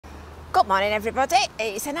Good morning everybody,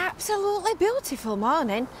 it's an absolutely beautiful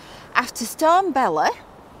morning. After Storm Bella,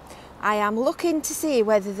 I am looking to see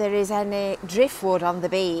whether there is any driftwood on the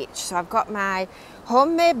beach. So I've got my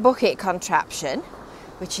homemade bucket contraption,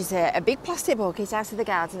 which is a big plastic bucket out of the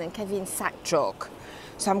garden and Kevin's sack truck.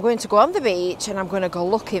 So I'm going to go on the beach and I'm going to go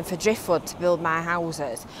looking for driftwood to build my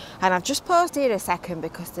houses. And I've just paused here a second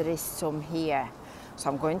because there is some here.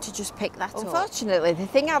 So I'm going to just pick that up. Unfortunately, the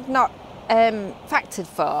thing I've not factored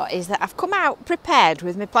for is that I've come out prepared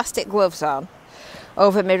with my plastic gloves on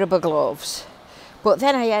over my rubber gloves, but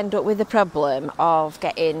then I end up with the problem of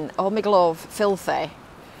getting all my glove filthy. I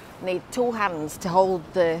need two hands to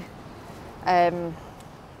hold the camera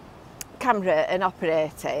and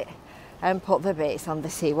operate it and put the bits on the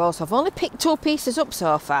seawall. So I've only picked 2 pieces up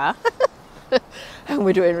so far and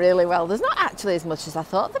we're doing really well. There's not actually as much as I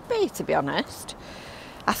thought there'd be, to be honest.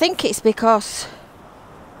 I think it's because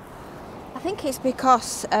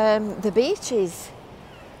the beach is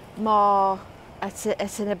more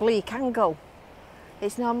at an oblique angle.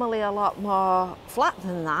 It's normally a lot more flat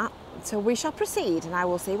than that. So we shall proceed and I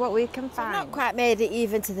will see what we can find. I've not quite made it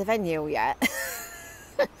even to the venue yet.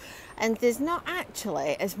 And there's not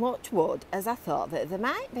actually as much wood as I thought that there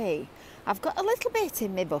might be. I've got a little bit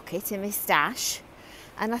in my bucket, in my stash,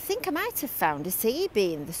 and I think I might have found a sea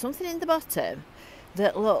bean. There's something in the bottom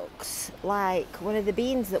that looks like one of the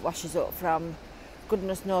beans that washes up from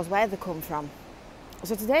goodness knows where they come from.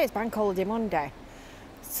 So today is Bank Holiday Monday,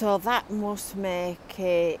 so that must make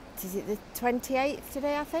it, is it the 28th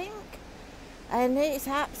today, I think? And it's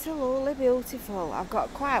absolutely beautiful. I've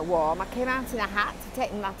got quite warm. I came out in a hat to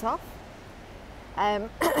take that off. And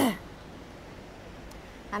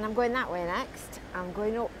I'm going that way next. I'm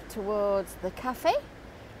going up towards the cafe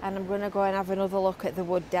and I'm going to go and have another look at the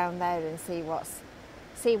wood down there and see what's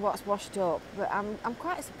washed up. But I'm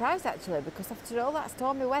quite surprised actually, because after all that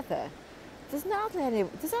stormy weather, there's hardly any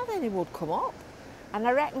wood come up. And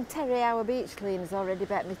I reckon Terry, our beach cleaner's already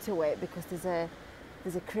bet me to it, because there's a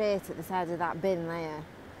crate at the side of that bin there.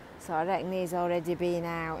 So I reckon he's already been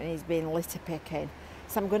out and he's been litter picking.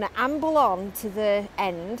 So I'm going to amble on to the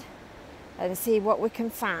end and see what we can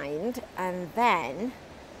find, and then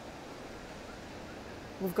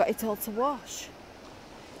we've got it all to wash.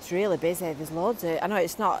 It's really busy, there's loads of, I know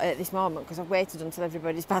it's not at this moment because I've waited until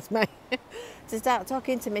everybody's past me to start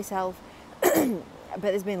talking to myself, but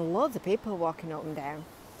there's been loads of people walking up and down.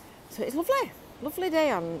 So it's lovely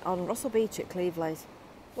day on Russell Beach at Cleveleys.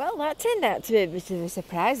 Well, that turned out to be a bit of a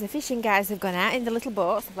surprise. The fishing guys have gone out in the little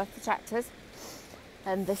boats, they've left the tractors,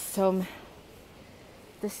 and there's some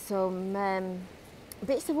bits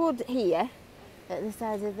of wood here at the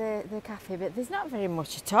side of the cafe, but there's not very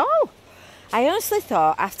much at all. I honestly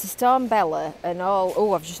thought after Storm Bella and all,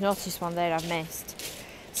 oh, I've just noticed one there I've missed.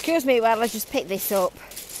 Excuse me while I just pick this up.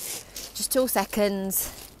 Just 2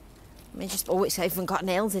 seconds. Let me just, oh, it's even got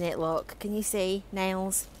nails in it, look. Can you see?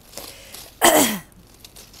 Nails.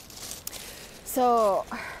 So,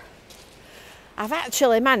 I've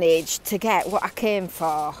actually managed to get what I came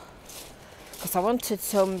for, because I wanted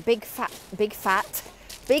some big flat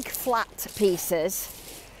pieces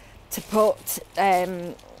to put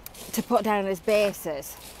down as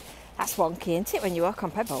bases. That's wonky, isn't it, when you walk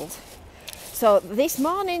on pebbles? So this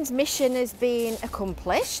morning's mission has been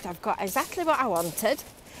accomplished. I've got exactly what I wanted.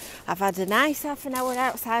 I've had a nice half an hour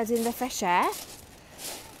outside in the fresh air.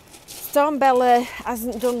 Storm Bella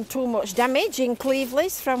hasn't done too much damage in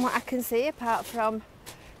Cleveleys from what I can see, apart from,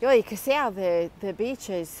 you can see how the beach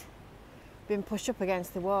has been pushed up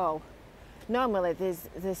against the wall. Normally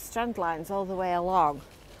there's strand lines all the way along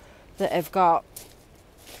that have got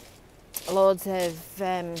loads of,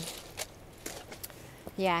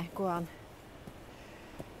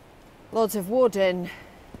 loads of wood and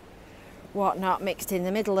whatnot mixed in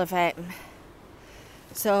the middle of it.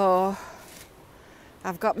 So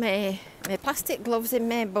I've got my plastic gloves in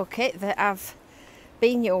my bucket that I've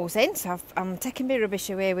been using, so I'm taking my rubbish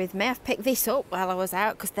away with me. I've picked this up while I was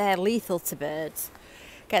out because they're lethal to birds.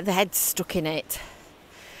 Get the heads stuck in it.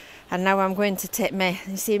 And now I'm going to take my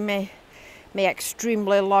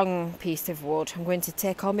extremely long piece of wood. I'm going to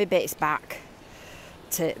take all my bits back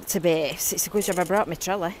to base. It's a good job I brought my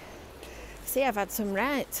trolley. See, I've had some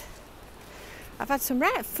right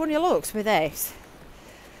funny looks with this.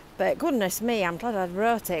 But goodness me, I'm glad I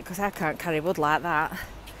brought it, because I can't carry wood like that.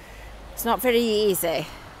 It's not very easy.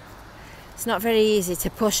 It's not very easy to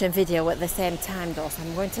push and video at the same time though, so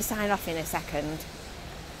I'm going to sign off in a second.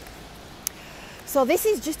 So this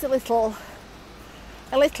is just a little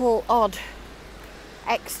odd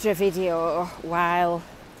extra video while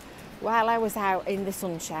I was out in the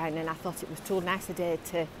sunshine, and I thought it was too nice a day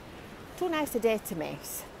to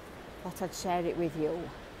miss. thought I'd share it with you.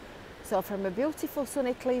 So from a beautiful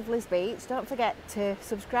sunny Cleveleys beach, don't forget to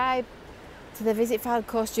subscribe to the Visit FYLDE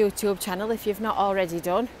Coast YouTube channel if you've not already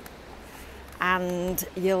done, and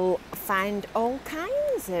you'll find all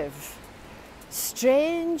kinds of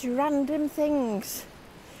strange random things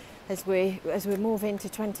as we move into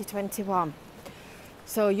 2021.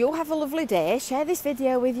 So you have a lovely day. Share this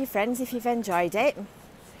video with your friends if you've enjoyed it.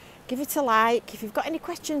 Give it a like if you've got any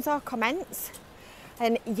questions or comments,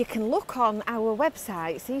 and you can look on our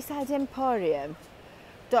website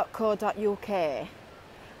seasideemporium.co.uk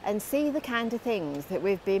and see the kind of things that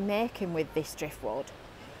we've been making with this driftwood.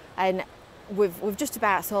 And we've just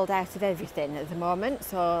about sold out of everything at the moment,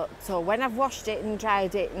 so when I've washed it and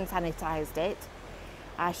dried it and sanitised it,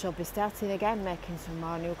 I shall be starting again making some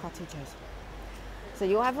more new cottages. So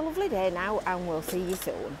you have a lovely day now, and we'll see you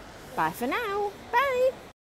soon. Bye for now. Bye.